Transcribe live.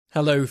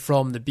Hello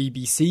from the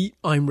BBC,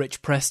 I'm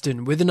Rich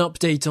Preston with an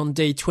update on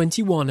day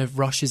 21 of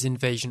Russia's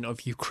invasion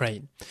of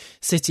Ukraine.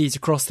 Cities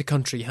across the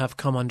country have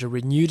come under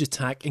renewed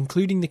attack,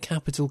 including the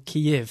capital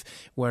Kyiv,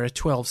 where a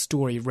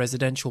 12-storey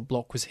residential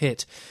block was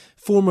hit.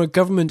 Former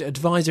government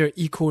advisor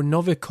Igor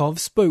Novikov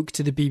spoke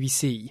to the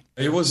BBC.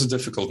 It was a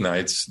difficult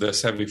night.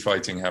 There's heavy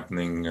fighting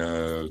happening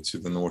to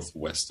the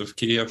northwest of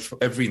Kyiv.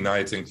 Every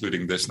night,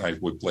 including this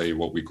night, would play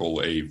what we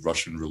call a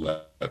Russian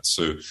roulette.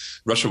 So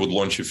Russia would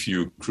launch a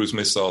few cruise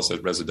missiles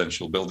at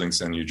residential buildings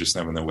and you just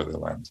never know where they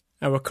land.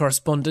 Our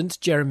correspondent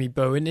Jeremy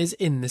Bowen is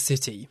in the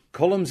city.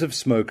 Columns of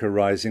smoke are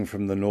rising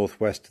from the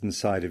northwestern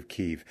side of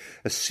Kyiv.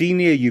 A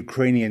senior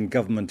Ukrainian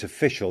government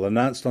official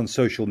announced on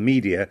social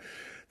media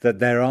that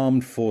their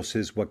armed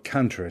forces were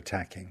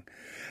counterattacking.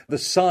 The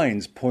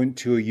signs point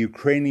to a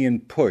Ukrainian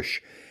push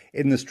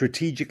in the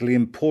strategically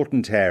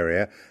important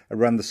area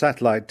around the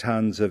satellite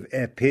towns of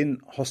Irpin,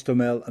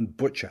 Hostomel and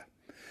Bucha.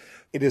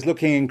 It is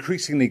looking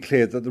increasingly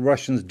clear that the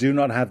Russians do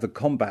not have the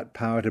combat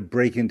power to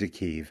break into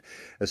Kyiv,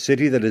 a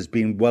city that has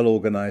been well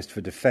organised for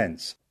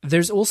defence.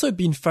 There's also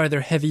been further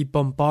heavy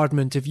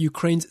bombardment of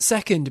Ukraine's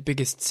second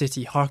biggest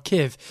city,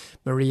 Kharkiv.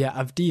 Maria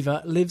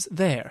Avdiva lives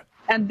there.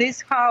 And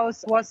this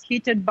house was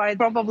hit by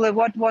probably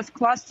what was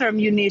cluster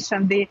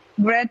ammunition, the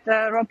Grad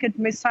rocket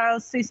missile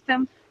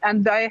system.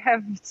 And I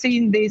have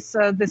seen this,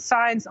 the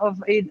signs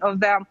of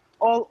them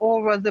all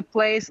over the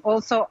place.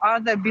 Also,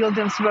 other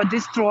buildings were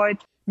destroyed.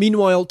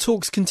 Meanwhile,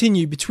 talks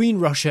continue between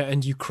Russia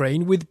and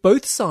Ukraine, with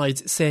both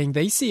sides saying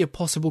they see a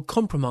possible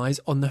compromise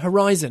on the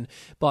horizon.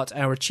 But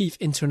our chief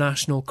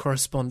international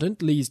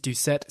correspondent, Lise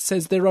Doucette,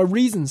 says there are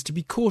reasons to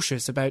be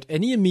cautious about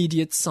any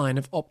immediate sign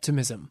of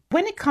optimism.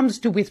 When it comes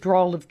to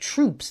withdrawal of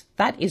troops,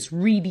 that is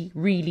really,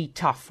 really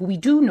tough. We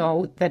do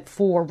know that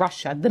for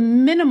Russia, the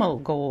minimal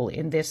goal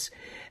in this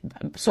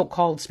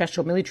so-called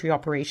special military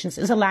operations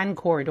is a land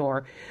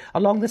corridor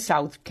along the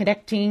south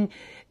connecting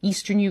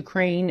eastern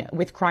Ukraine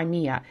with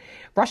Crimea.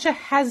 Russia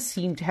has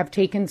seemed to have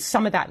taken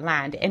some of that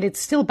land, and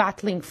it's still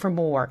battling for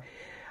more.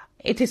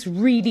 It is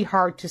really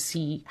hard to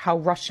see how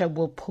Russia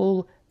will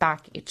pull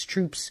back its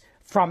troops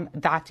from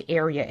that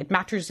area. It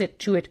matters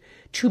to it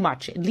too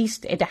much. At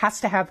least it has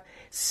to have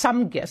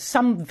some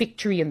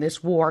victory in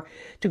this war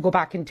to go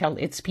back and tell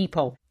its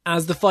people.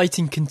 As the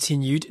fighting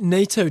continued,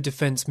 NATO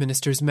defence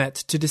ministers met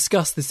to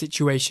discuss the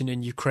situation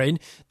in Ukraine.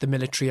 The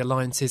military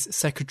alliance's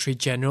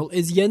Secretary-General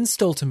is Jens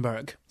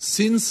Stoltenberg.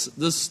 Since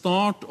the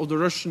start of the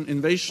Russian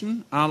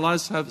invasion,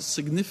 allies have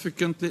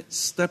significantly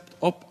stepped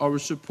up our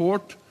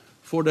support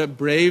for the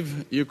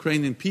brave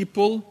Ukrainian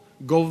people,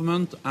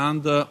 government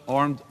and the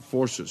armed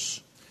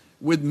forces,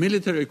 with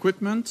military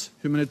equipment,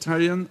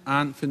 humanitarian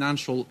and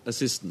financial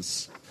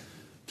assistance.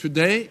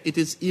 Today, it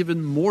is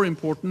even more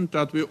important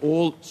that we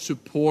all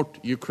support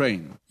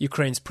Ukraine.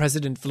 Ukraine's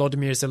President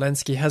Volodymyr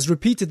Zelensky has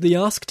repeatedly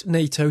asked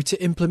NATO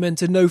to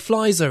implement a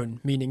no-fly zone,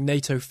 meaning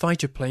NATO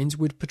fighter planes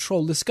would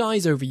patrol the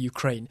skies over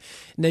Ukraine.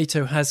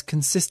 NATO has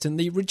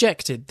consistently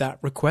rejected that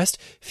request,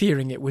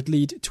 fearing it would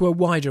lead to a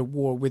wider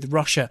war with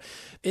Russia.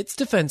 Its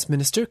Defence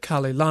Minister,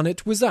 Kalle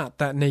Laanet, was at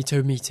that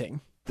NATO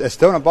meeting. The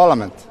Estonian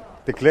Parliament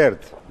declared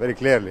very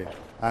clearly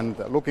and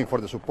looking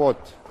for the support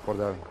for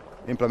the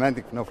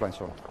implementing no-fly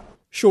zone.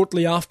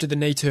 Shortly after the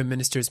NATO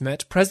ministers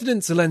met,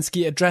 President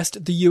Zelensky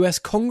addressed the US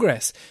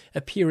Congress.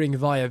 Appearing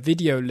via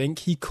video link,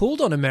 he called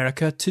on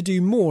America to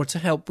do more to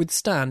help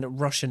withstand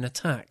Russian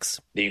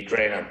attacks. The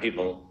Ukrainian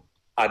people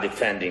are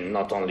defending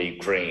not only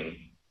Ukraine,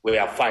 we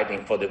are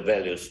fighting for the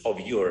values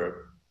of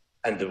Europe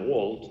and the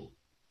world.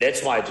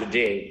 That's why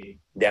today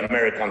the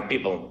American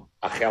people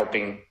are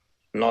helping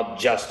not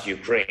just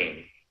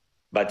Ukraine,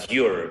 but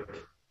Europe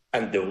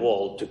and the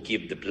world to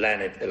keep the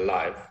planet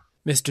alive.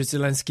 Mr.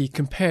 Zelensky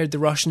compared the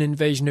Russian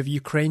invasion of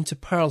Ukraine to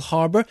Pearl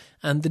Harbor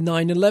and the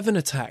 9/11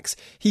 attacks.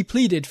 He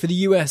pleaded for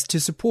the US to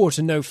support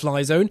a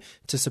no-fly zone,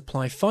 to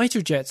supply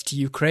fighter jets to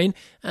Ukraine,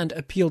 and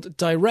appealed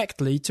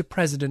directly to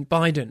President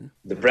Biden.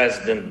 The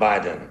President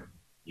Biden,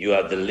 you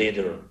are the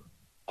leader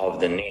of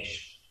the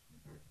nation.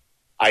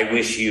 I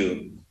wish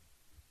you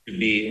to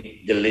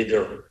be the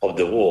leader of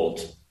the world.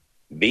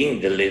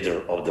 Being the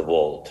leader of the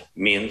world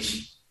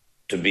means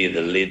to be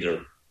the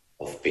leader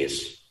of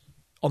peace.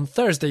 On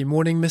Thursday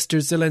morning, Mr.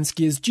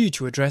 Zelensky is due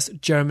to address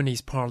Germany's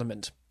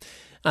parliament.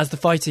 As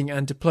the fighting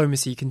and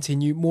diplomacy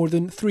continue, more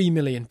than 3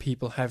 million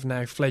people have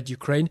now fled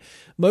Ukraine.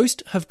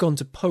 Most have gone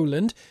to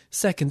Poland.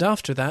 Second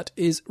after that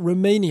is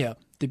Romania.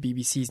 The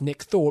BBC's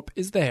Nick Thorpe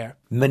is there.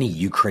 Many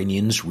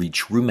Ukrainians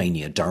reach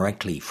Romania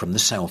directly from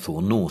the south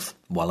or north,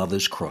 while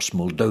others cross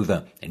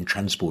Moldova in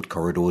transport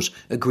corridors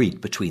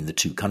agreed between the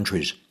two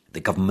countries.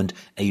 The government,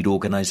 aid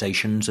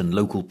organisations and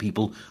local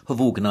people have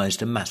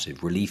organised a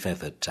massive relief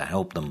effort to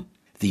help them.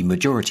 The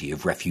majority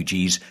of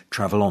refugees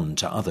travel on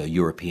to other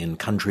European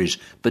countries,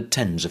 but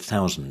tens of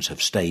thousands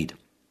have stayed.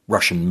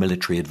 Russian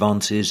military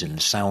advances in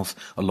the south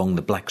along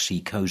the Black Sea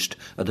coast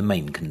are the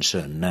main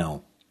concern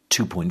now.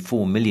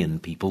 2.4 million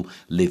people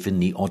live in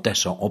the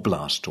Odessa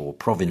Oblast or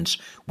province,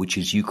 which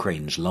is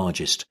Ukraine's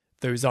largest.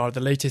 Those are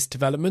the latest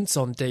developments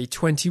on day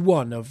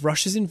 21 of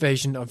Russia's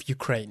invasion of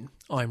Ukraine.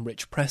 I'm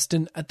Rich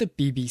Preston at the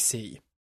BBC.